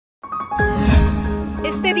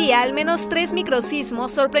Este día, al menos 3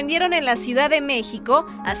 microsismos sorprendieron en la Ciudad de México,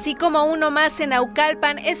 así como uno más en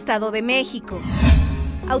Naucalpan, Estado de México.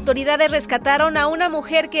 Autoridades rescataron a una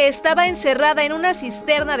mujer que estaba encerrada en una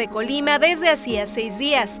cisterna de Colima desde hacía 6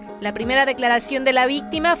 días. La primera declaración de la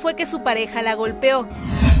víctima fue que su pareja la golpeó.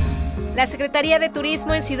 La Secretaría de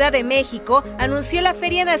Turismo en Ciudad de México anunció la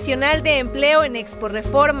Feria Nacional de Empleo en Expo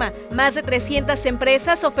Reforma. Más de 300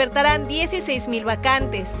 empresas ofertarán 16,000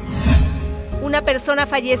 vacantes. Una persona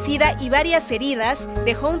fallecida y varias heridas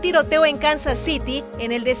dejó un tiroteo en Kansas City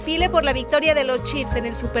en el desfile por la victoria de los Chiefs en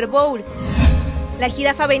el Super Bowl. La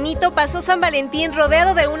jirafa Benito pasó San Valentín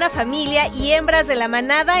rodeado de una familia y hembras de la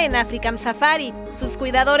manada en African Safari. Sus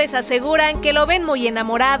cuidadores aseguran que lo ven muy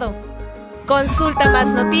enamorado. Consulta más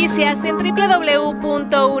noticias en www.unotv.com.